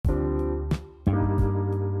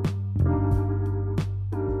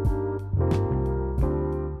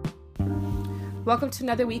Welcome to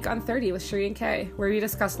another week on 30 with Sheree and Kay, where we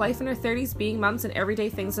discuss life in our 30s, being mums, and everyday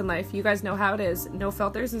things in life. You guys know how it is. No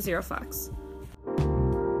filters and zero fucks.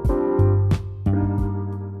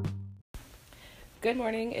 Good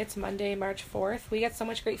morning. It's Monday, March 4th. We got so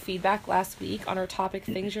much great feedback last week on our topic,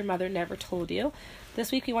 Things Your Mother Never Told You.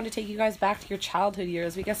 This week we want to take you guys back to your childhood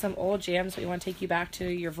years. We got some old jams, but we want to take you back to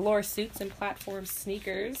your velour suits and platform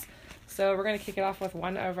sneakers. So we're going to kick it off with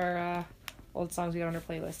one of our old songs we got on our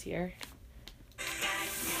playlist here.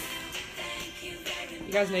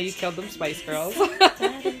 You guys know you killed them Spice Girls.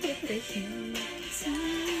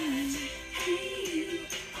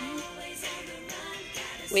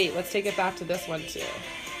 Wait, let's take it back to this one too.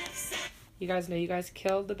 You guys know you guys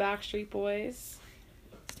killed the Backstreet Boys.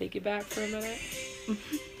 Let's take it back for a minute.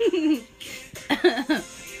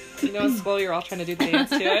 You know in school you're all trying to do the dance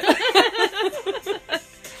to it.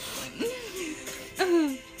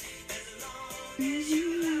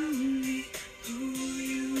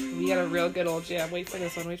 We got a real good old jam. Wait for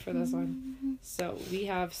this one. So we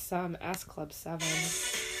have some S Club 7.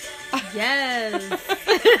 Yes.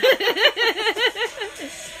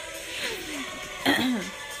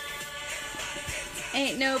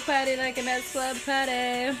 Ain't no party like an S Club party.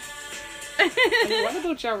 I mean, what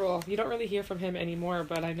about Ja Rule? You don't really hear from him anymore,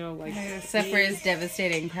 but I know, like... Except for his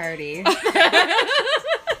devastating party.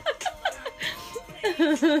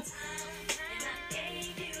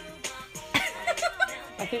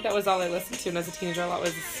 I think that was all I listened to as a teenager. A lot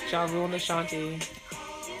was Ja Rule and Ashanti.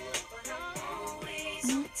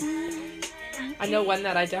 I know one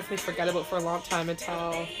that I definitely forgot about for a long time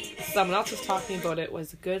until someone else was talking about it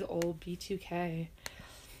was good old B2K.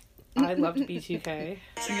 I loved B2K.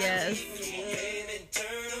 Yes.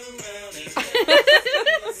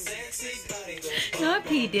 Not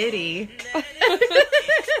P. Diddy. Got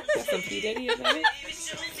some P. Diddy in there.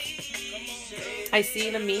 I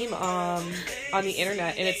seen a meme on the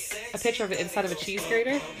internet, and it's a picture of the inside of a cheese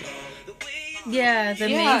grater. Yeah, the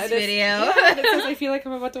Mace video. Yeah, it says, I feel like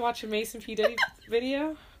I'm about to watch a Mace and P. Diddy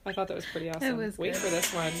video. I thought that was pretty awesome. It was Wait good. for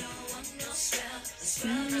this one.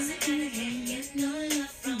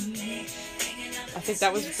 I think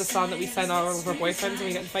that was the song that we sang all of our boyfriends when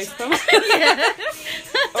we got in fights with them. Yeah.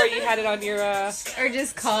 Or you had it on your... Or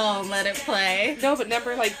just call and let it play. No, but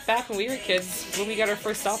remember, like, back when we were kids, when we got our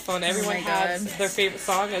first cell phone, everyone had their favorite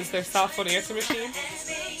song as their cell phone answer machine.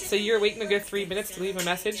 So you were waiting a good 3 minutes to leave a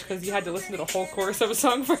message because you had to listen to the whole chorus of a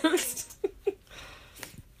song first.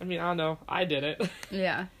 I mean, I don't know. I did it.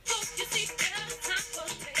 Yeah.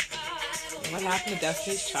 What happened to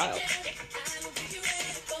Destiny's Child?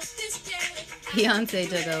 Beyonce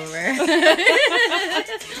took over.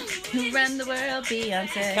 Run the world,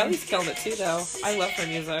 Beyonce. Kelly's killed it too, though. I love her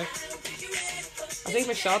music. I think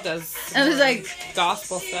Michelle does. I was like...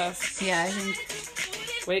 gospel stuff. Yeah, I think...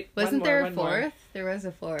 Wait, Wasn't there a fourth? More. There was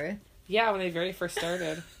a fourth. Yeah, when they very first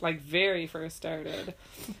started.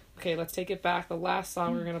 Okay, let's take it back. The last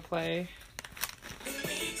song we're going to play.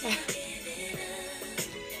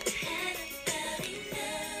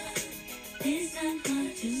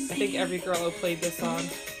 I think every girl who played this song.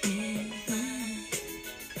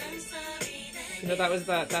 You know, that was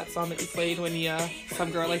that song that you played when you,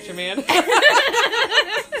 some girl liked your man. You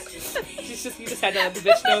just had to let the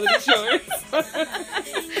bitch know that he's yours.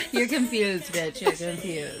 You're confused, bitch. You're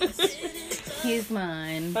confused. He's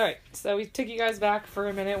mine. Alright, so we took you guys back for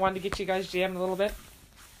a minute. Wanted to get you guys jammed a little bit.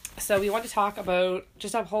 So we want to talk about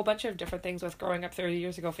just a whole bunch of different things with growing up 30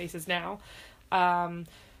 years ago faces now.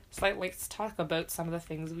 So let's talk about some of the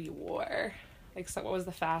things we wore. Like, so what was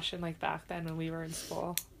the fashion like back then when we were in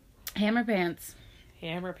school? Hammer pants.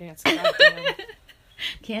 Hammer pants. Goddamn.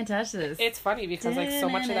 Can't touch this. It's funny because like so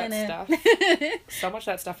much of that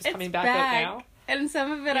stuff is coming back out now. And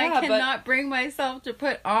some of it I cannot bring myself to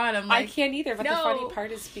put on. I'm like, I can't either, but no. The funny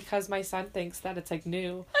part is because my son thinks that it's like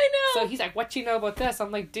new. I know. So he's like, what you know about this?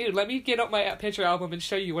 I'm like, dude, let me get out my picture album and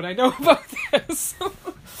show you what I know about this.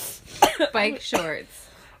 Bike shorts.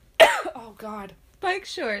 Oh, God. Bike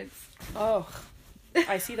shorts. Oh,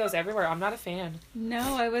 I see those everywhere. I'm not a fan.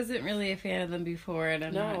 No, I wasn't really a fan of them before, and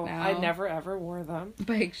I'm not now. I never, ever wore them.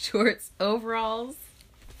 Bike shorts. Overalls.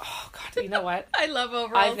 Oh, God. You know what? I love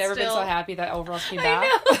overalls. I've never been so happy that overalls came back.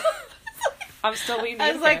 I know. I'm still leaning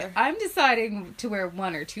I was like, there. I'm deciding to wear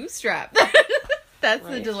one or two straps. That's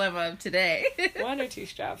the dilemma of today. One or two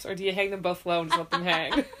straps. Or do you hang them both low and just let them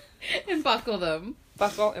hang? And buckle them.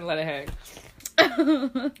 Buckle and let it hang.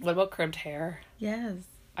 What about crimped hair? Yes.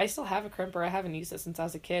 I still have a crimper. I haven't used it since I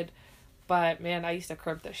was a kid. But, man, I used to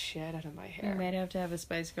crimp the shit out of my hair. We might have to have a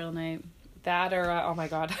Spice Girl night. That or, oh my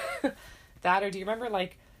God. That or, do you remember,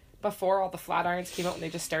 like, before all the flat irons came out and they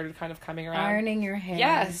just started kind of coming around. Ironing your hair.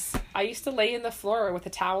 Yes. I used to lay in the floor with a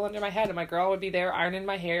towel under my head and my girl would be there ironing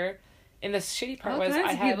my hair. And the shitty part was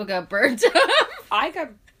people got burnt up.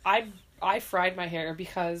 I fried my hair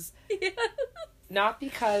because not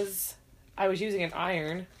because I was using an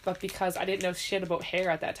iron, but because I didn't know shit about hair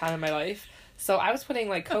at that time in my life. So I was putting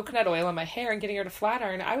like coconut oil in my hair and getting her to flat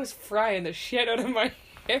iron. I was frying the shit out of my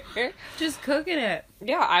hair. Just cooking it.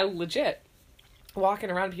 Yeah, I legit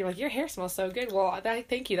walking around and being like, your hair smells so good. Well,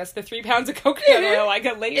 thank you. That's the 3 pounds of coconut oil I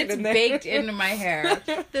got layered in there. It's baked into my hair.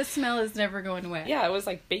 The smell is never going away. Yeah, it was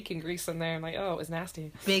like bacon grease in there. I'm like, oh, it was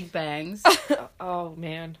nasty. Big bangs. Oh,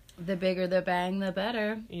 man. The bigger the bang, the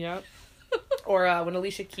better. Yep. Or when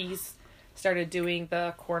Alicia Keys started doing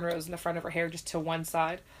the cornrows in the front of her hair just to one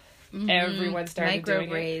side. Mm-hmm. Everyone started doing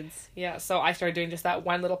braids. Yeah, so I started doing just that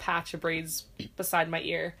one little patch of braids beside my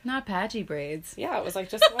ear. Not patchy braids. Yeah, it was like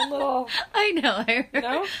just one little... I know.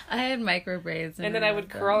 No? I had micro braids. And then I would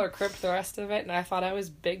curl or crimp the rest of it, and I thought I was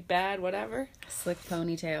big, bad, whatever. Slick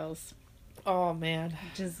ponytails. Oh, man.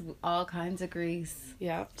 Just all kinds of grease.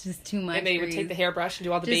 Yeah. Just too much And they would take the hairbrush and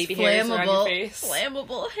do all the just baby hairs around your face.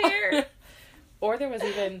 Flammable hair. Or there was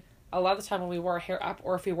even... A lot of the time when we wore our hair up,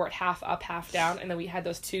 or if we wore it half up, half down, and then we had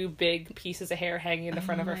those 2 big pieces of hair hanging in the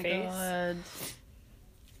front of our face. God.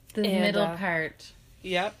 The middle part.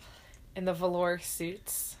 Yep. And the velour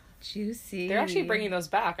suits. Juicy. They're actually bringing those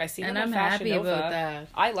back. I see them on Fashion Nova. About that.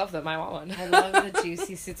 I love them. I want one. I love the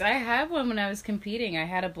juicy suits. I had one when I was competing. I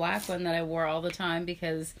had a black one that I wore all the time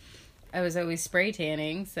because I was always spray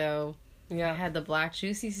tanning, so... Yeah. I had the black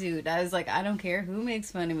juicy suit. I was like, I don't care who makes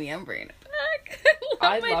fun of me. I'm bringing it back.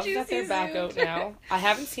 I love that they're back out now. I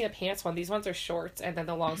haven't seen a pants one. These ones are shorts and then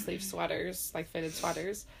the long sleeve sweaters, like fitted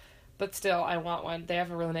sweaters. But still, I want one. They have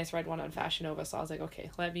a really nice red one on Fashion Nova, so I was like, okay,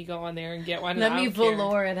 let me go on there and get one. Let me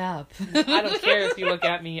velour it up. I don't care if you look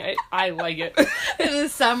at me. I like it. In the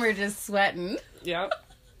summer, just sweating. Yep.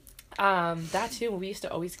 That too, we used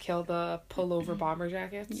to always kill the pullover bomber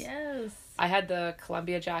jackets. Yes. I had the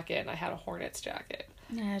Columbia jacket and I had a Hornets jacket.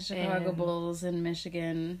 Yeah, Chicago Bulls in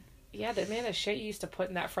Michigan. Yeah, the man of shit you used to put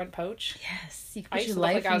in that front pouch. Yes, you could I put used your to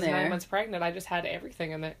life look like I was in there. 9 months pregnant. I just had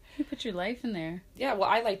everything in there. You put your life in there. Yeah, well,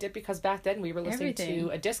 I liked it because back then we were listening to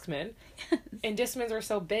a Discman. Yes. And Discmans were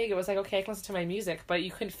so big, it was like, okay, I can listen to my music, but you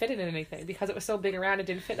couldn't fit it in anything because it was so big around. It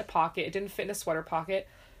didn't fit in a pocket. It didn't fit in a sweater pocket.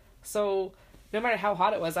 So... No matter how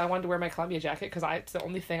hot it was, I wanted to wear my Columbia jacket because it's the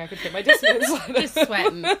only thing I could fit my Discman in. Just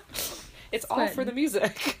sweating. It's all for the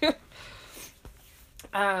music.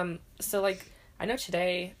 So, like, I know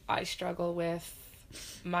today I struggle with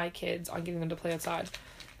my kids on getting them to play outside.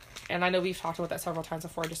 And I know we've talked about that several times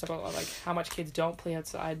before, just about, like, how much kids don't play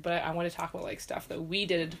outside. But I want to talk about, like, stuff that we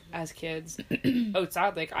did as kids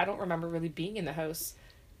outside. Like, I don't remember really being in the house.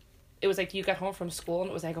 It was like you got home from school and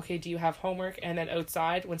it was like, okay, do you have homework? And then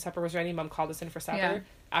outside, when supper was ready, Mom called us in for supper. Yeah.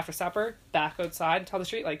 After supper, back outside until the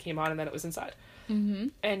street light came on and then it was inside. Mm-hmm.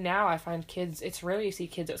 And now I find kids, it's rare you see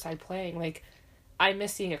kids outside playing. Like, I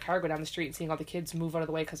miss seeing a car go down the street and seeing all the kids move out of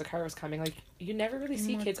the way because a car was coming. Like, you never really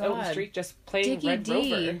see kids out in the street just playing Dickie Red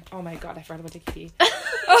D. Rover. Oh my God, I forgot about Dickie D.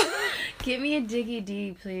 Give me a Dickie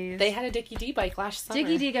D, please. They had a Dickie D bike last summer.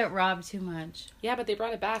 Dickie D got robbed too much. Yeah, but they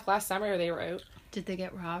brought it back last summer or they were out. Did they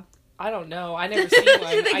get robbed? I don't know. I never seen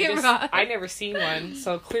one. Did they get robbed? I never seen one,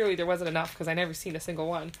 so clearly there wasn't enough because I never seen a single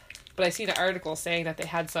one. But I seen an article saying that they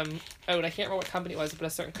had some out. I can't remember what company it was, but a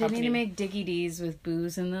certain company. They need to make Dickie D's with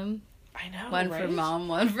booze in them. I know, one right? for mom,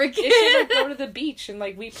 one for kids. It should like go to the beach and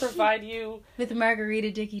like we provide you with a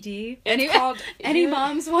margarita Dickie D. Any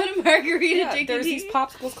moms want a margarita Dickie D? There's these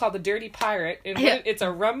popsicles called the Dirty Pirate, and it's a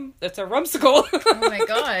rumsicle. Oh my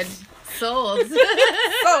God, sold.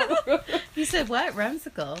 Sold. You said what?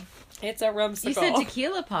 Rumsicle. It's a rumsicle. You said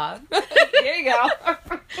tequila pop. There you go.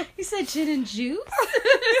 You said gin and juice.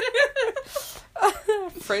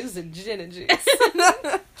 Frozen gin and juice.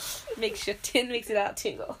 Makes it out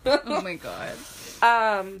tingle. Oh my God.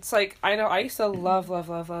 It's like, I know I used to love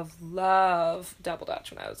Double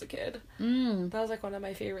Dutch when I was a kid. That was like one of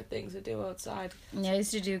my favorite things to do outside. Yeah, I used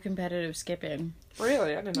to do competitive skipping.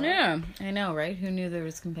 Really? I didn't know. Yeah, I know, right? Who knew there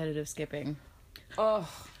was competitive skipping? Oh,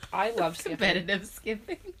 I loved skipping. Competitive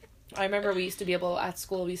skipping. I remember we used to be able, at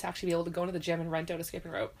school, we used to actually be able to go to the gym and rent out a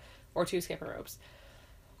skipping rope. Or 2 skipping ropes.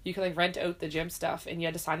 You could like rent out the gym stuff and you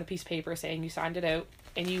had to sign the piece of paper saying you signed it out,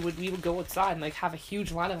 and we would go outside and like have a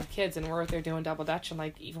huge line of kids and we're out there doing Double Dutch. And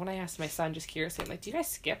like, even when I asked my son just curiously, I'm like, do you guys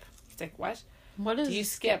skip? He's like, what? Do you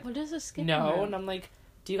skip? What is a skip? No. And I'm like,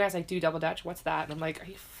 do you guys like do Double Dutch? What's that? And I'm like, are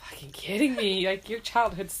you fucking kidding me? Like, your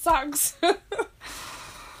childhood sucks.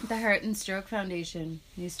 The Heart and Stroke Foundation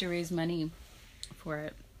used to raise money for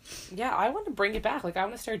it. Yeah, I want to bring it back. Like, I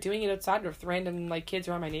want to start doing it outside with random, like, kids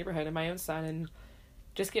around my neighborhood and my own son, and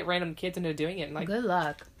just get random kids into doing it. And, like, good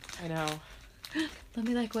luck. I know. They'll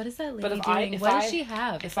be like, what is that lady but doing? What does she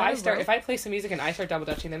have? If I play some music and I start double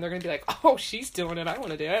dutching, then they're going to be like, oh, she's doing it. I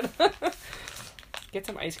want to do it. Get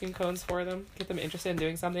some ice cream cones for them. Get them interested in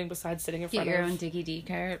doing something besides sitting in front of... Get your own Dickie D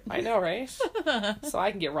cart. I know, right? So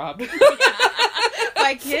I can get robbed.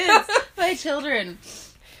 By kids. By children.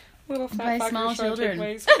 Little fat by small children.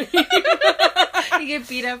 You get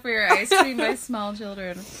beat up for your ice cream by small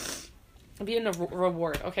children. Being a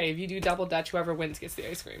reward. Okay, if you do double dutch, whoever wins gets the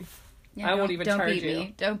ice cream. Yeah, I won't even charge you.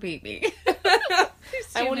 Me. Don't beat me.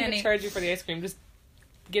 I won't even charge you for the ice cream. Just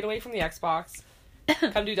get away from the Xbox.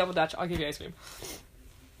 Come do double dutch. I'll give you ice cream.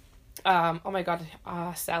 Oh my god.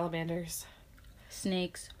 Salamanders.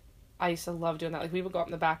 Snakes. I used to love doing that. Like, we would go up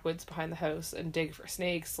in the backwoods behind the house and dig for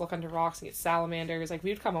snakes, look under rocks and get salamanders. Like, we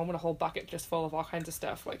would come home with a whole bucket just full of all kinds of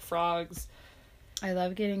stuff, like frogs. I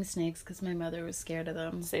love getting snakes because my mother was scared of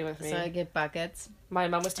them. Same with me. So I get buckets. My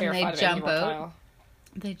mom was terrified of any reptile.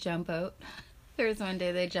 They jump out. There was one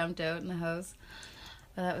day they jumped out in the house.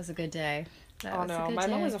 Oh, that was a good day. My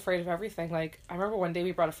mom was afraid of everything. Like, I remember one day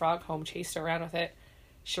we brought a frog home, chased her around with it.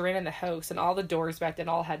 She ran in the house, and all the doors back then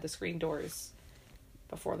all had the screen doors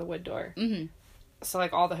before the wood door. Mm-hmm. So,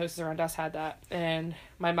 like, all the houses around us had that. And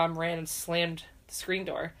my mom ran and slammed the screen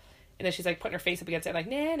door. And then she's, like, putting her face up against it, like,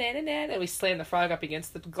 nah, nah, nah, nah. And we slammed the frog up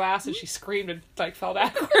against the glass, and she screamed and, like, fell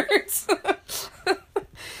backwards.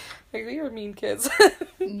 Like, we were mean kids.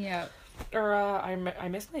 Yeah. Or, I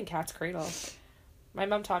miss playing Cat's Cradle. My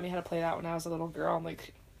mom taught me how to play that when I was a little girl. I'm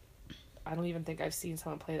like, I don't even think I've seen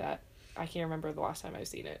someone play that. I can't remember the last time I've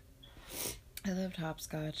seen it. I loved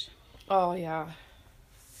hopscotch. Oh, yeah.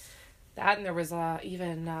 That, and there was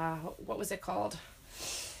even, what was it called?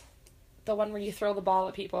 The one where you throw the ball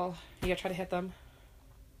at people. You gotta try to hit them.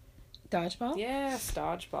 Dodgeball? Yes,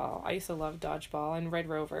 dodgeball. I used to love dodgeball and Red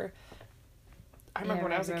Rover. I remember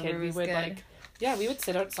when I was a kid, we would, good. We would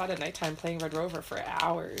sit outside at nighttime playing Red Rover for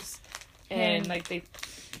hours. And, like, they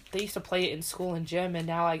used to play it in school and gym, and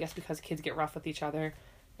now I guess because kids get rough with each other.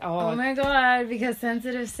 Oh my god, because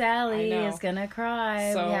sensitive Sally is gonna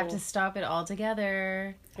cry. So, we have to stop it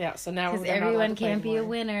altogether. Yeah, so now because everyone can't be a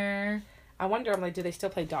winner. I wonder, I'm like, do they still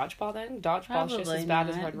play dodgeball then? Dodgeball's just as bad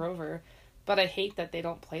as Red Rover. But I hate that they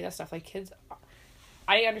don't play that stuff. Like, kids,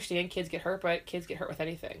 I understand kids get hurt, but kids get hurt with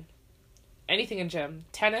anything. Anything in gym.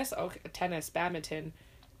 Tennis, badminton,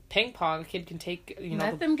 ping pong, a kid can take,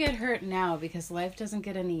 Let them get hurt now because life doesn't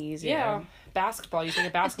get any easier. Yeah. Basketball, you take a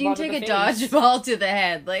basketball to the face. You take a dodgeball to the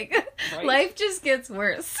head. Like, right? Life just gets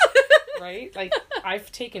worse. Right? Like, I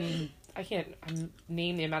can't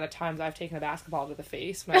name the amount of times I've taken a basketball to the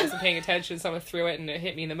face. When I wasn't paying attention, someone threw it and it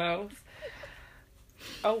hit me in the mouth.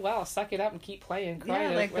 Oh, well, suck it up and keep playing. Cry,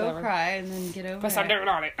 yeah, like, go cry and then get over it. But I'm doing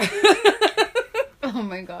on it. Oh,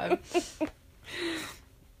 my God.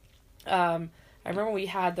 I remember we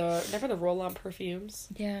had the roll-on perfumes.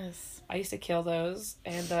 Yes. I used to kill those.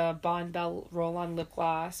 And the Bon Bell roll-on lip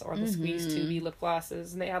gloss or the Squeeze 2B lip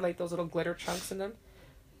glosses. And they had, like, those little glitter chunks in them.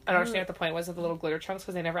 I don't understand what the point was of the little glitter chunks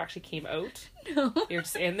because they never actually came out. No. You're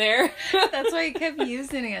just in there. That's why you kept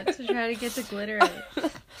using it, to try to get the glitter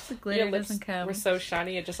out. The glitter doesn't come. We're so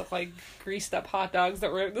shiny, it just looked like greased up hot dogs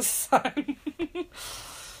that were in the sun. You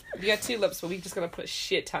got 2 lips, but we just gonna put a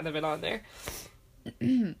shit ton of it on there.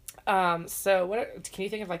 So can you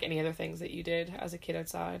think of like any other things that you did as a kid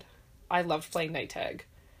outside? I loved playing night tag.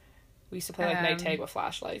 We used to play like night tag with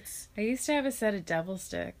flashlights. I used to have a set of devil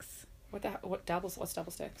sticks. What's double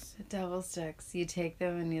sticks? Devil sticks. You take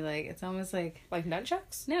them and you it's almost like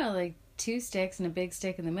nunchucks? No, like 2 sticks and a big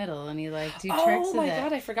stick in the middle, and you do tricks with it. Oh my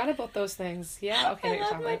god, I forgot about those things. Yeah, okay.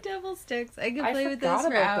 I love my devil sticks. I could play with those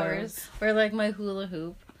for hours. Or like my hula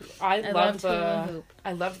hoop. I loved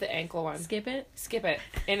the ankle one. Skip it.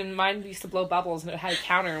 And mine used to blow bubbles, and it had a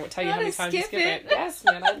counter and would tell you how many times you skip it. Yes,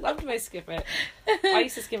 man, I loved my skip it. I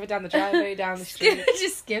used to skip it down the driveway, down the street.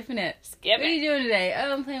 Just skipping it. What are you doing today?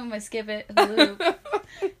 Oh, I'm playing with my skip it hula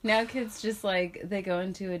hoop. Now kids just they go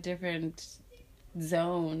into a different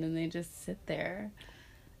zone and they just sit there.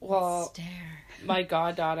 Well, stare. My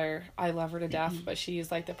goddaughter, I love her to death, but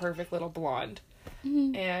she's like the perfect little blonde.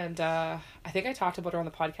 Mm-hmm. And I think I talked about her on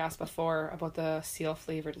the podcast before about the seal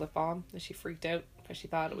flavored lip balm, and she freaked out because she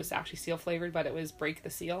thought it was actually seal flavored, but it was break the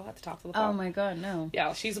seal at the top of the lip balm. Oh my god, no.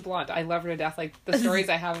 Yeah, she's a blonde. I love her to death. Like the stories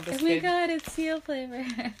I have of this kid. Oh my god, it's seal flavor.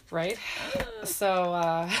 Right?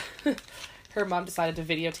 So her mom decided to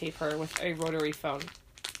videotape her with a rotary phone.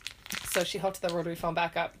 So she hooked the rotary phone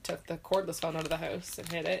back up, took the cordless phone out of the house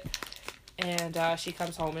and hid it. And she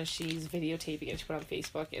comes home and she's videotaping it. She put it on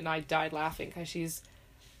Facebook, and I died laughing because she's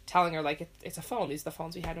telling her, like, it's a phone. These are the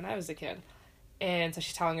phones we had when I was a kid. And so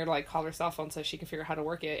she's telling her to, like, call her cell phone so she can figure out how to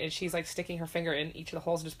work it. And she's, like, sticking her finger in each of the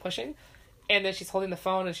holes and just pushing. And then she's holding the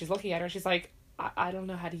phone and she's looking at her and she's like, I don't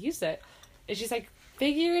know how to use it. And she's like,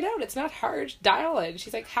 figure it out. It's not hard. Dial it. And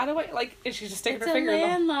she's like, how do I, like, and she's just sticking her finger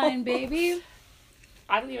in the landline, baby.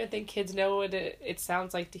 I don't even think kids know what it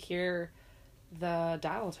sounds like to hear the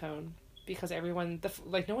dial tone. Because everyone,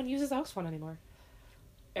 no one uses a house phone anymore.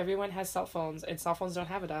 Everyone has cell phones, and cell phones don't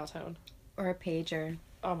have a dial tone. Or a pager.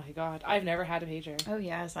 Oh my god, I've never had a pager. Oh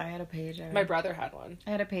yes, I had a pager. My brother had one.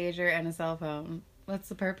 I had a pager and a cell phone. What's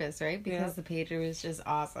the purpose, right? Because the pager was just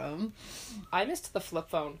awesome. I missed the flip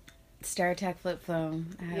phone. StarTech flip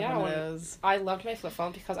phone. I had one of those. I loved my flip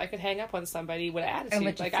phone because I could hang up on somebody with an attitude.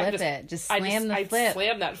 And like, flip it. Just slam the flip. I'd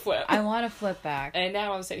slam that flip. I want a flip back. And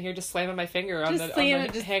now I'm sitting here just slamming my finger on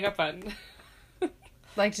the hang up button.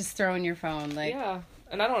 Like just throwing your phone. Like, yeah.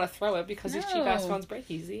 And I don't want to throw it because these cheap ass phones break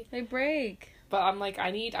easy. They break. But I'm like,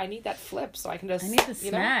 I need that flip so I can just. I need the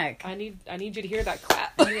smack. I need you to hear that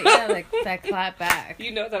clap. Yeah, like that clap back.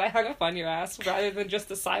 You know that I hung up on your ass rather than just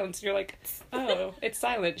the silence. You're like, oh, it's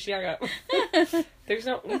silent. She hung up. There's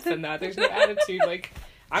no oomph in that. There's no attitude. Like,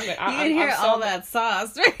 you can hear all that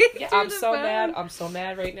sauce, right? Yeah, I'm so mad. I'm so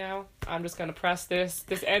mad right now. I'm just gonna press this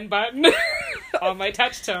end button on my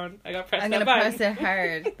touch tone. I gotta press that button. I'm gonna press it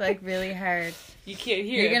hard, like really hard. You can't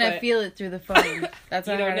hear it. You're gonna feel it through the phone. That's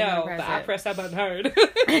how hard I'm gonna press it. I press that button hard.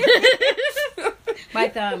 My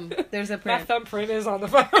thumb. There's a print. My thumbprint is on the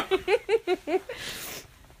phone.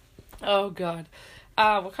 Oh god.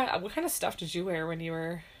 What kind of stuff did you wear when you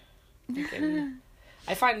were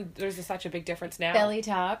I find there's such a big difference now. Belly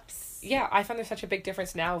tops. Yeah, I find there's such a big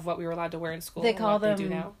difference now of what we were allowed to wear in school. They call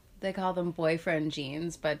them boyfriend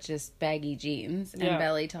jeans, but just baggy jeans and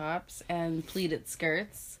belly tops and pleated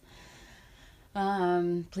skirts,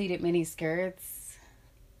 pleated mini skirts,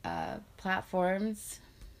 platforms.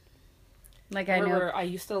 Like I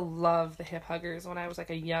used to love the hip huggers when I was like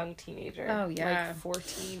a young teenager. Oh yeah, like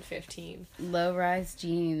 14, 15. Low rise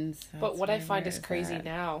jeans. But what I find is crazy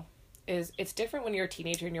now is it's different when you're a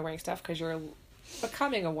teenager and you're wearing stuff because you're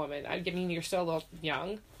becoming a woman. I mean, you're still a little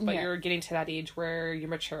young, but you're getting to that age where you're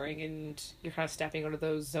maturing and you're kind of stepping out of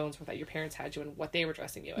those zones that your parents had you and what they were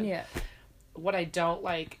dressing you in. Yeah. What I don't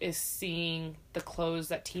like is seeing the clothes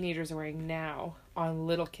that teenagers are wearing now on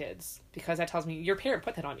little kids because that tells me your parent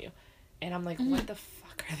put that on you. And I'm like, what the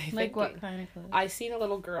fuck are they thinking? Like what kind of clothes? I seen a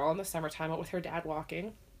little girl in the summertime out with her dad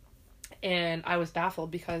walking, and I was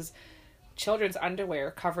baffled because children's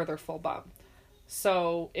underwear cover their full bum.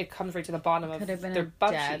 So it comes right to the bottom of their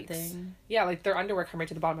bum cheeks. Thing. Yeah, like their underwear come right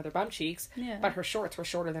to the bottom of their bum cheeks, but her shorts were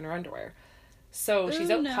shorter than her underwear. So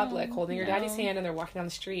she's out in public holding her daddy's hand and they're walking down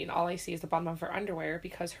the street and all I see is the bottom of her underwear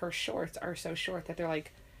because her shorts are so short that they're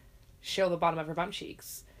like, show the bottom of her bum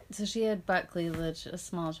cheeks. So she had butt cleavage, a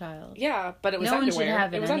small child. Yeah, but it was underwear. No one should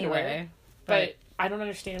have it anyway. Underwear. But I don't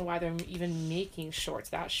understand why they're even making shorts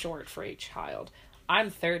that short for a child. I'm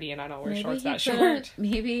 30 and I don't wear shorts that short.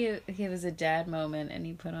 Maybe it was a dad moment and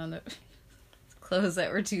he put on the clothes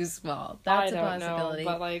that were too small. That's a possibility.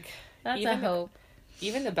 Know, but like, that's a hope.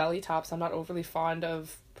 Even the belly tops, I'm not overly fond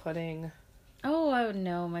of putting. Oh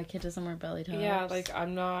no, my kid doesn't wear belly tops. Yeah, like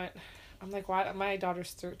I'm not. I'm like, why? My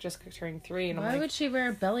daughter's just turning 3, and why would she wear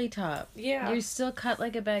a belly top? Yeah, you're still cut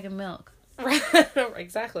like a bag of milk.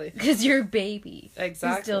 Exactly. Because you're a baby.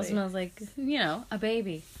 Exactly. He still smells like a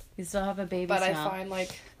baby. You still have a baby smell. But I find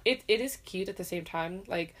like it is cute at the same time,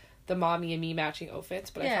 like the mommy and me matching outfits.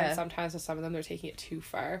 But I find sometimes with some of them they're taking it too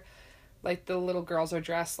far. Like the little girls are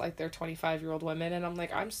dressed like they're 25-year-old women, and I'm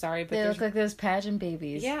like, I'm sorry, but they look like those pageant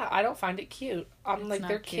babies. Yeah, I don't find it cute. I'm like,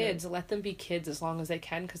 they're kids. Let them be kids as long as they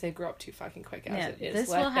can, because they grow up too fucking quick as it is. This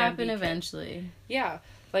will happen eventually. Yeah,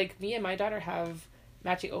 like me and my daughter have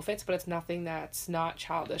matching outfits, but it's nothing that's not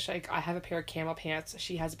childish. Like I have a pair of camo pants.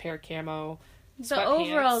 She has a pair of camo. The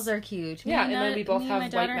overalls are cute. Yeah, and then we both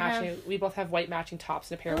have white matching. We both have white matching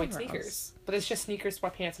tops and a pair of white sneakers. But it's just sneakers,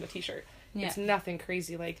 sweatpants, and a t-shirt. Yeah. It's nothing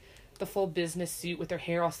crazy. Like the full business suit with her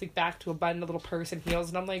hair all sleeked back to a bun, a little purse, and heels.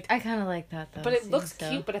 And I'm like, I kind of like that though. But it looks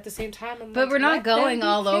cute. But at the same time, but we're not going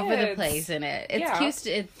all over the place in it. It's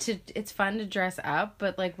cute. It's fun to dress up,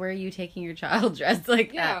 but like, where are you taking your child dressed like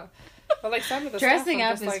that? Yeah, but like some of the dressing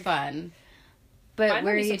up is fun. But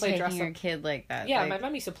where are you taking your kid like that? Yeah, my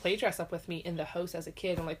mom used to play dress up with me in the house as a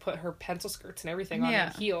kid and like put her pencil skirts and everything on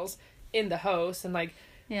and heels in the house and like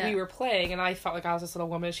we were playing and I felt like I was this little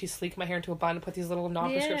woman. She sleeked my hair into a bun and put these little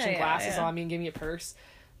non-prescription glasses on me and gave me a purse.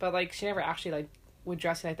 But like she never actually like would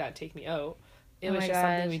dress me like that and take me out. It was just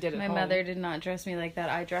something we did at home. My mother did not dress me like that.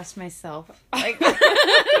 I dressed myself. Like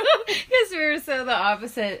Because we were so the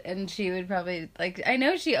opposite, and she would probably, like, I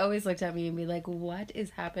know she always looked at me and be like, what is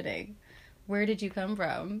happening? Where did you come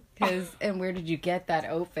from? And where did you get that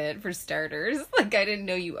outfit, for starters? Like, I didn't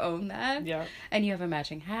know you owned that. Yeah. And you have a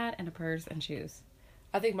matching hat and a purse and shoes.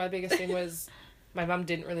 I think my biggest thing was my mom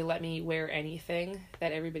didn't really let me wear anything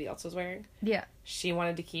that everybody else was wearing. Yeah. She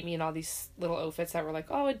wanted to keep me in all these little outfits that were like,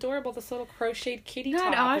 oh, adorable, this little crocheted kitty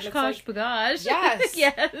Not top. Oshkosh Bagosh. Yes.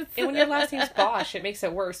 Yes. And when your last name's Bosch, it makes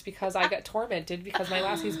it worse because I got tormented because my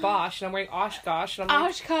last name's Bosch and I'm wearing Oshkosh. And I'm like,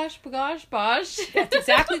 Oshkosh Bagosh Bosch. That's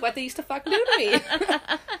exactly what they used to fucking do to me.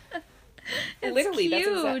 It's Literally,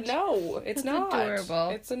 cute. No, it's not. Adorable.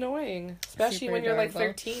 It's annoying. Especially Super when you're like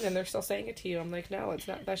adorable. 13 and they're still saying it to you. I'm like, no, it's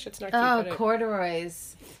not. That shit's not cute. Oh, Put it-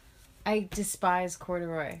 corduroys. I despise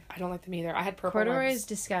corduroy. I don't like them either. I had purple Corduroy ones. is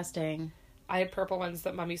disgusting. I had purple ones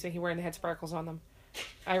that Mom used to make me wear and they had sparkles on them.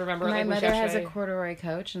 I remember My like mother has a yesterday. corduroy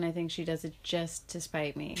coach, and I think she does it just to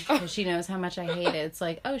spite me. Because she knows how much I hate it. It's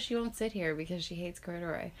like, oh, she won't sit here because she hates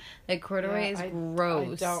corduroy. Like, corduroy is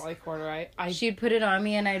gross. I don't like corduroy. She'd put it on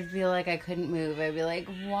me, and I'd feel like I couldn't move. I'd be like,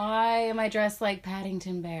 why am I dressed like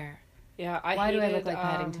Paddington Bear? Yeah, Why do I look like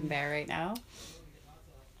Paddington Bear right now?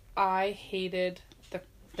 I hated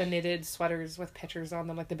the knitted sweaters with pictures on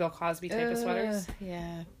them, like the Bill Cosby type of sweaters.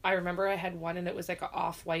 Yeah. I remember I had one and it was like a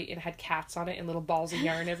off-white and had cats on it and little balls of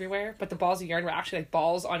yarn everywhere, but the balls of yarn were actually like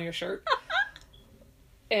balls on your shirt.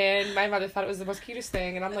 And my mother thought it was the most cutest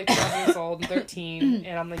thing, and I'm like 12 years old and 13,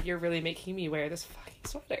 and I'm like, you're really making me wear this fucking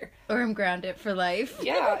sweater. Or I'm grounded for life.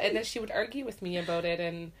 Yeah, and then she would argue with me about it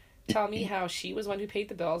and tell me how she was the one who paid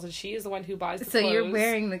the bills and she is the one who buys the So clothes. you're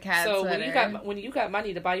wearing the cat So sweater. when you got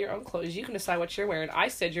money to buy your own clothes, you can decide what you're wearing. I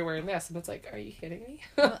said you're wearing this, and it's like, are you kidding me?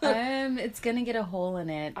 It's gonna get a hole in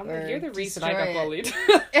it. I'm or like, you're the reason I got destroy it. bullied.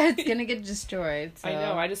 It's gonna get destroyed. So. I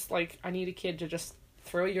know. I just like I need a kid to just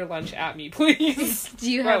throw your lunch at me, please. Do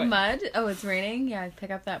you Throw have it. mud? Oh, it's raining. Yeah,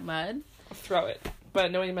 pick up that mud. Throw it.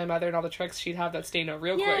 But knowing my mother and all the tricks, she'd have that stain out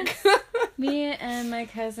real Yes. quick. Me and my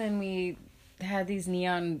cousin, we had these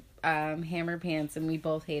neon hammer pants, and we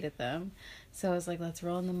both hated them. So I was like, let's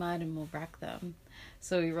roll in the mud and we'll wreck them.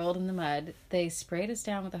 So we rolled in the mud. They sprayed us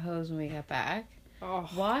down with a hose when we got back, Oh,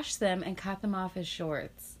 washed them, and cut them off as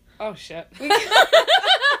shorts. oh shit.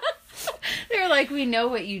 They were like, we know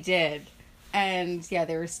what you did. And yeah,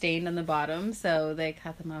 they were stained on the bottom, so they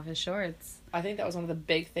cut them off as shorts. I think that was one of the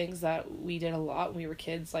big things that we did a lot when we were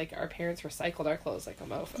kids. Like, our parents recycled our clothes like a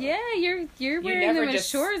mofo. Yeah, you're wearing never them as just-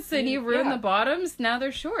 shorts, and you ruin yeah. the bottoms. Now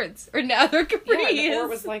they're shorts, or now they're capris. Yeah, or it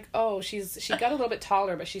was like, oh, she got a little bit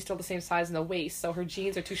taller, but she's still the same size in the waist, so her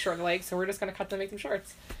jeans are too short in the legs, so we're just gonna cut them and make them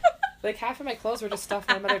shorts. Like, half of my clothes were just stuff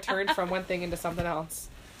my mother turned from one thing into something else.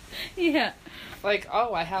 Yeah. Like,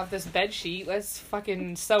 oh, I have this bed sheet, let's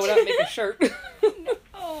fucking sew it up and make a shirt.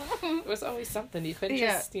 Oh. It was always something. You couldn't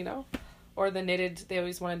Yeah. just, or the knitted, they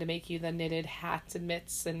always wanted to make you the knitted hats and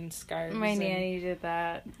mitts and scarves. My and nanny did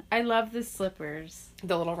that. I love the slippers.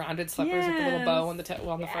 the little rounded slippers with the little bow on the front.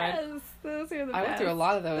 Yes, those are the best. I went through a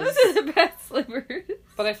lot of those. Those are the best slippers.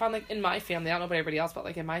 But I found, like, in my family, I don't know about everybody else, but,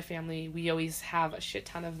 like, in my family, we always have a shit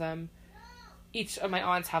ton of them. Each of my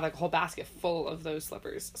aunts have, like, a whole basket full of those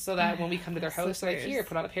slippers. So that when we come to their house, they're like, Slippers. here,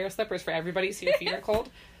 put on a pair of slippers for everybody so your feet are cold.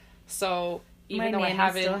 So, even My though I nanny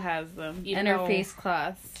haven't... still has them. even And her though- face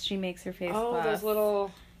cloths. She makes her face Oh, cloths. those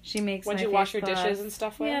little... She makes Ones my you wash face your dishes cloths. and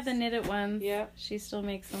stuff with? Yeah, the knitted ones. Yeah. She still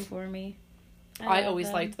makes them for me. I love always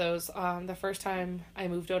them. liked those. The first time I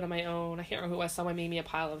moved out on my own, I can't remember who it was, someone made me a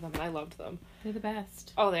pile of them, and I loved them. They're the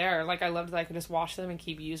best. Oh, they are. Like, I loved that I could just wash them and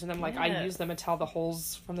keep using them. Like, I Yes. used them until the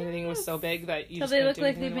holes from the knitting was so big that you So just they couldn't look do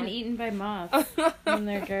like anything they've been anymore. eaten by moths. And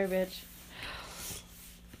they're garbage.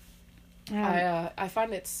 I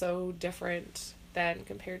find it so different than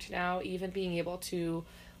compared to now, even being able to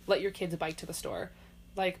let your kids bike to the store.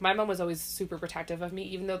 Like, my mom was always super protective of me,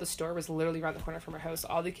 even though the store was literally around the corner from her house.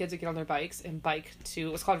 All the kids would get on their bikes and bike to,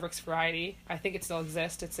 it was called Rick's Variety. I think it still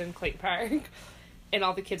exists. It's in Clayton Park. And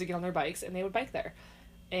all the kids would get on their bikes and they would bike there.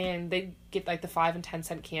 And they'd get, like, the 5 and 10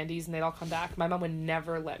 cent candies and they'd all come back. My mom would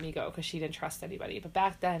never let me go because she didn't trust anybody. But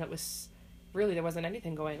back then, it was, really, there wasn't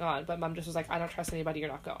anything going on. But mom just was like, I don't trust anybody, you're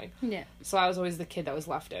not going. Yeah. So I was always the kid that was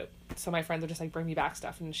left out. So my friends would just, like, bring me back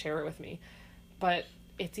stuff and share it with me. But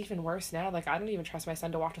it's even worse now. Like, I don't even trust my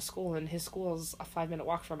son to walk to school, and his school is a 5-minute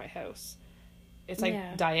walk from my house. It's, like,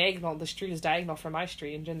 Yeah. diagonal. The street is diagonal from my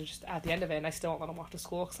street, and Jen's just at the end of it, and I still won't let him walk to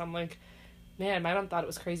school, because I'm like, man, my mom thought it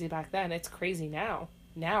was crazy back then. It's crazy now.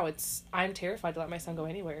 Now I'm terrified to let my son go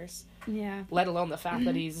anywheres. Yeah. Let alone the fact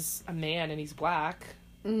that he's a man and he's black.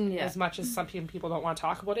 Yeah. As much as some people don't want to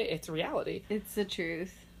talk about it, it's reality. It's the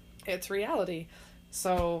truth. It's reality.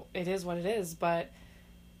 So it is what it is, but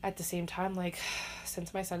at the same time, like,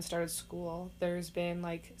 since my son started school, there's been,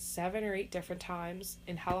 like, 7 or 8 different times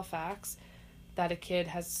in Halifax that a kid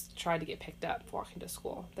has tried to get picked up walking to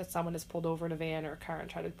school. That someone has pulled over in a van or a car and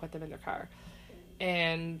tried to put them in their car.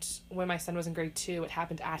 And when my son was in grade 2, it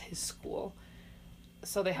happened at his school.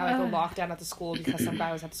 So they had, like, a lockdown at the school because some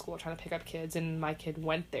guy was at the school trying to pick up kids, and my kid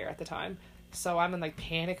went there at the time. So I'm in, like,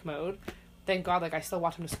 panic mode. Thank God, like, I still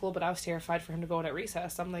walked him to school, but I was terrified for him to go in at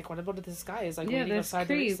recess. I'm like, what about this guy is, like, waiting outside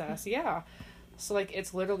the recess? Yeah. So, like,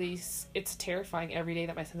 it's literally, it's terrifying every day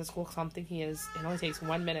that my son's at school, because I'm thinking it only takes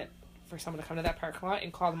 1 minute for someone to come to that parking lot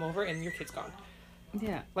and call them over, and your kid's gone.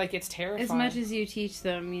 Yeah. Like, it's terrifying. As much as you teach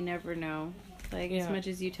them, you never know. Like, as much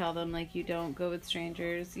as you tell them, like, you don't go with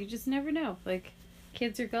strangers, you just never know. Like,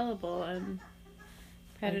 kids are gullible, and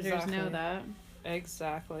predators know that.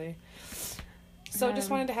 Exactly. So just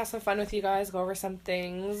wanted to have some fun with you guys, go over some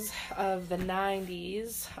things of the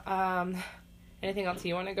 90s. Anything else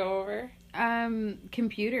you want to go over?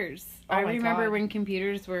 Computers. Oh, I remember when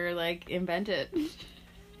computers were, like, invented.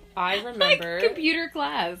 I remember. Like, computer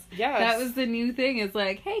class. Yes. That was the new thing. It's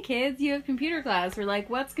like, hey, kids, you have computer class. We're like,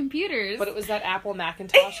 what's computers? But it was that Apple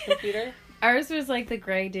Macintosh computer. Ours was, like, the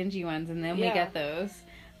gray, dingy ones, and then we get those.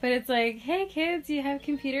 But it's like, hey, kids, you have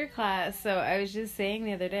computer class. So I was just saying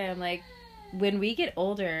the other day, I'm like, when we get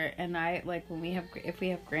older, and if we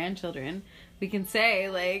have grandchildren, we can say,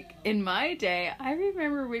 like, in my day, I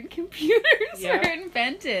remember when computers were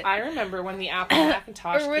invented. I remember when the Apple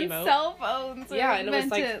Macintosh came out. Or when cell phones were invented. And it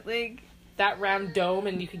was, like, that round dome,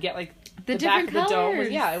 and you could get, like, the back different of the colors.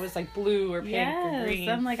 dome. It was, like, blue or pink or green.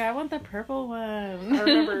 I'm like, I want the purple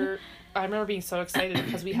one. I remember being so excited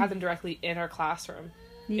because we had them directly in our classroom.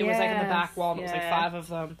 It was, like, in the back wall, and it was, like, 5 of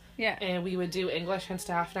them. Yeah. And we would do English and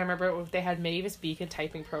stuff, and I remember they had Mavis Beacon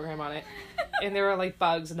typing program on it. And there were, like,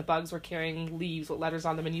 bugs, and the bugs were carrying leaves with letters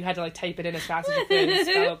on them, and you had to, like, type it in as fast as you could and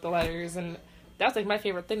spell out the letters, and that was, like, my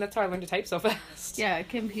favorite thing. That's how I learned to type so fast. Yeah,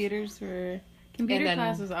 computer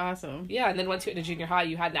class was awesome. Yeah, and then once you went to junior high,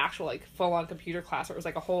 you had an actual, like, full-on computer class where it was,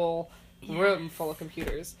 like, a whole room full of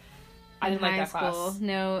computers. I didn't like that class.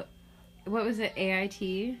 No. What was it?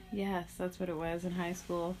 AIT? Yes, that's what it was in high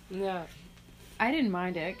school. Yeah. I didn't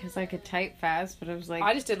mind it because I could type fast, but I was like...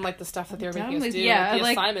 I just didn't like the stuff that they were making us do. Yeah, the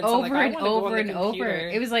like assignments. over and over and over.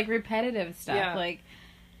 It was like repetitive stuff. Yeah. Like,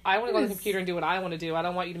 I want to go on the computer and do what I want to do. I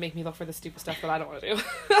don't want you to make me look for the stupid stuff that I don't want to do.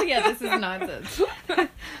 Yeah, this is nonsense.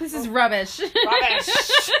 This is rubbish. Rubbish!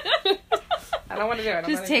 I don't want to do it.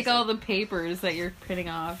 Just take all the papers that you're printing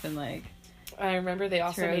off and, like... I remember they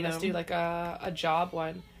also made us do, like, a job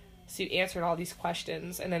one. So you answered all these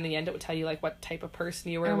questions, and then in the end it would tell you, like, what type of person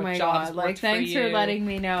you were, what jobs worked for you. Thanks for letting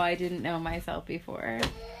me know I didn't know myself before.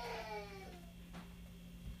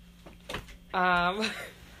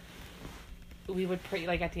 We would print,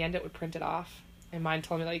 like, at the end it would print it off, and mine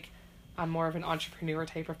told me, like, I'm more of an entrepreneur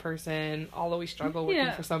type of person. I'll always struggle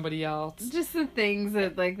working for somebody else. Just the things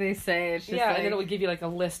that, like, they say. It's just and then it would give you, like, a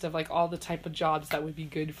list of, like, all the type of jobs that would be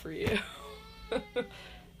good for you.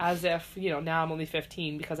 As if, now I'm only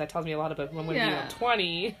 15, because that tells me a lot about when I'm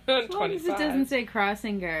 20, as 25. Long as it doesn't say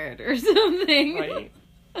crossing guard or something. Right.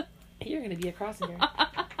 You're going to be a crossing guard.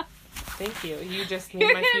 Thank you. You just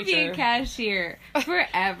made my future. You're going to be a cashier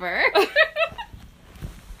forever.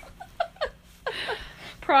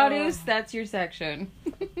 Produce, that's your section.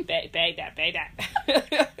 Bag that. Bag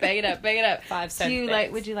it up. 5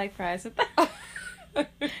 cents. Would you like fries with that?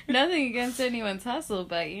 Nothing against anyone's hustle,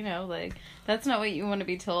 but like that's not what you want to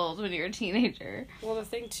be told when you're a teenager. Well, the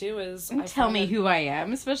thing too is, tell me who I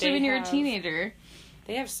am, especially when you're a teenager.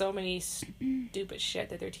 They have so many stupid shit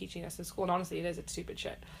that they're teaching us in school, and honestly, it's stupid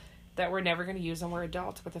shit that we're never going to use when we're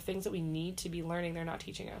adults. But the things that we need to be learning, they're not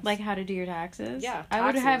teaching us. Like how to do your taxes. Yeah, taxes, I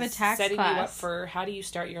would have a tax setting class. you up for how do you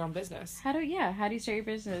start your own business. How do you start your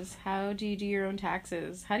business? How do you do your own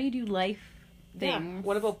taxes? How do you do life things? Yeah.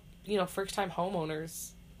 What about first time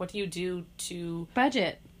homeowners? What do you do to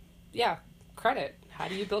budget? Yeah, credit. How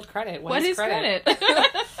do you build credit? What is credit?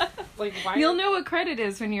 Like, you'll know what credit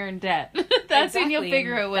is when you're in debt. That's when you'll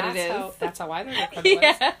figure out what it is. That's how I learned what credit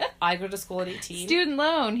was. I go to school at 18. Student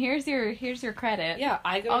loan. Here's your credit. Yeah,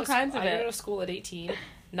 I go all kinds of it. I go to school at 18.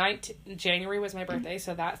 January was my birthday,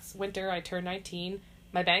 so that's winter. I turned 19.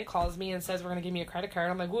 My bank calls me and says we're gonna give me a credit card.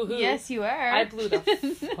 I'm like, woohoo! Yes, you are. I blew the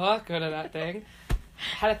fuck out of that thing.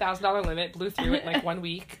 Had $1,000 limit, blew through it in like 1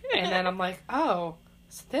 week, and then I'm like, oh,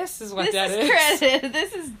 so this is what debt is. This is credit.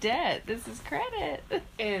 This is debt. This is credit.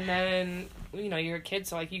 And then you're a kid,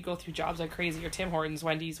 so like you go through jobs like crazy, or Tim Hortons,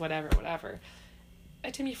 Wendy's, whatever.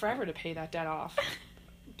 It took me forever to pay that debt off.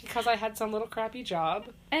 because I had some little crappy job.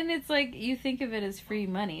 And it's like, you think of it as free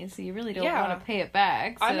money, so you really don't want to pay it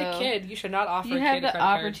back. So I'm a kid. You should not offer a kid a credit card. You have the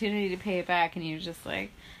opportunity to pay it back, and you're just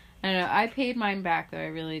like, I don't know. I paid mine back, though. I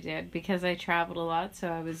really did, because I traveled a lot, so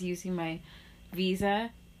I was using my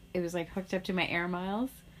Visa. It was, like, hooked up to my Air Miles.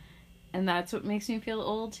 And that's what makes me feel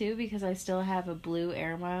old, too, because I still have a blue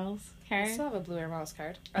Air Miles card. I still have a blue Air Miles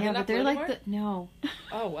card. Are they not blue anymore? No.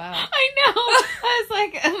 Oh, wow. I know. I was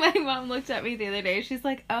like, my mom looked at me the other day. She's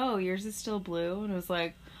like, oh, yours is still blue? And I was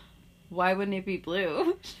like, why wouldn't it be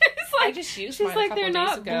blue? I just used mine a couple days ago. She's like, they're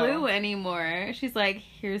not blue anymore. She's like,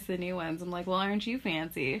 here's the new ones. I'm like, well, aren't you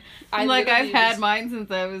fancy? I'm like, I've had mine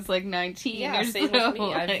since I was like 19. Yeah, same with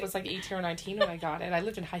me. I was like 18 or 19 when I got it. I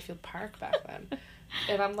lived in Highfield Park back then.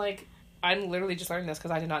 And I'm like, I'm literally just learning this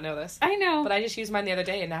because I did not know this. I know. But I just used mine the other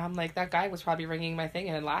day, and now I'm like, that guy was probably ringing my thing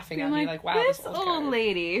and laughing at me like, wow, this old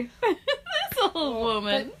lady. This old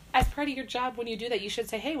woman. But as part of your job, when you do that, you should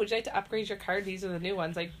say, hey, would you like to upgrade your card? These are the new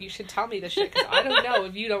ones. Like, you should tell me this shit, because I don't know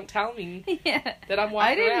if you don't tell me that I'm walking around.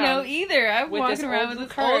 I didn't know either. I'm walking around with this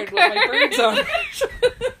old card. With my birds on it.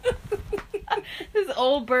 This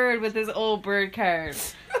old bird with this old bird card.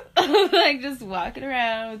 Like, just walking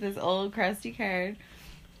around with this old crusty card.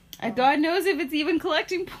 God knows if it's even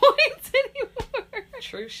collecting points anymore.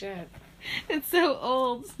 True shit. It's so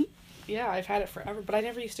old. Yeah, I've had it forever, but I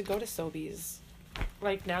never used to go to Sobeys.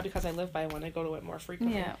 Like, now because I live by one, I go to it more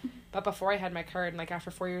frequently. Yeah. But before I had my card, and like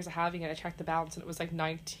after 4 years of having it, I checked the balance and it was like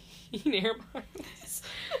 19 Air Miles.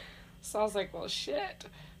 So I was like, well, shit.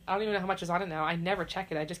 I don't even know how much is on it now. I never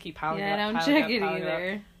check it. I just keep piling it up. Yeah, I don't check it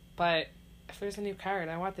either. But if there's a new card,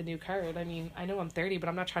 I want the new card. I mean, I know I'm 30, but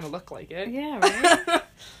I'm not trying to look like it. Yeah, right?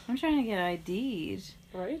 I'm trying to get ID'd.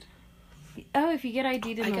 Right? Oh, if you get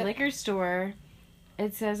ID'd in the liquor store,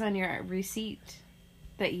 it says on your receipt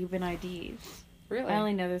that you've been ID'd. Really? I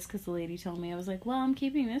only know this because the lady told me. I was like, well, I'm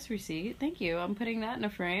keeping this receipt. Thank you. I'm putting that in a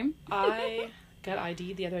frame. I got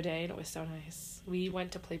ID'd the other day, and it was so nice. We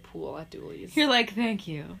went to play pool at Dooley's. You're like, thank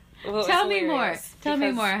you. Well, Tell me more. Tell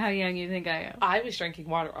me more how young you think I am. I was drinking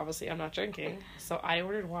water. Obviously, I'm not drinking. So I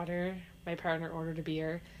ordered water. My partner ordered a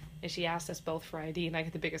beer. And she asked us both for ID, and I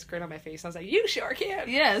get the biggest grin on my face. I was like, you sure can.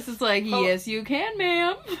 Yes, it's like, yes, you can,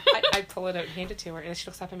 ma'am. I pull it out and hand it to her, and she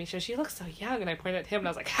looks up at me. She goes, she looks so young. And I pointed at him, and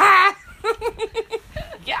I was like, ha!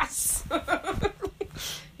 Yes!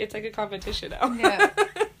 It's like a competition now. Yeah.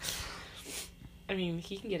 I mean,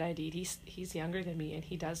 he can get ID'd. He's younger than me, and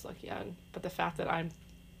he does look young. But the fact that I'm,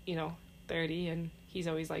 30, and he's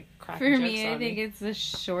always, like, cracking jokes on me. For me, I think it's the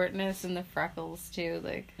shortness and the freckles, too.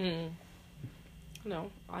 Like,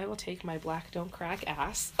 no, I will take my black don't crack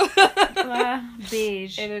ass.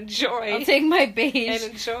 Beige. And enjoy. I'll take my beige.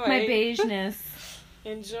 And enjoy. My beigeness.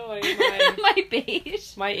 Enjoy my... my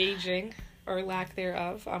beige. My aging, or lack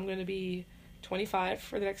thereof. I'm going to be 25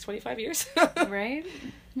 for the next 25 years. Right?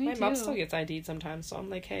 Me my too. mom still gets ID'd sometimes, so I'm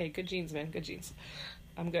like, hey, good genes, man, good genes.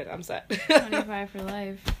 I'm good, I'm set. 25 for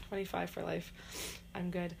life. 25 for life.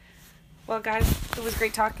 I'm good. Well, guys, it was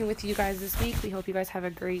great talking with you guys this week. We hope you guys have a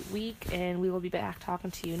great week, and we will be back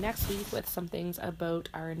talking to you next week with some things about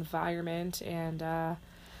our environment and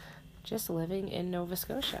just living in Nova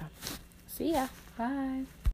Scotia. See ya. Bye.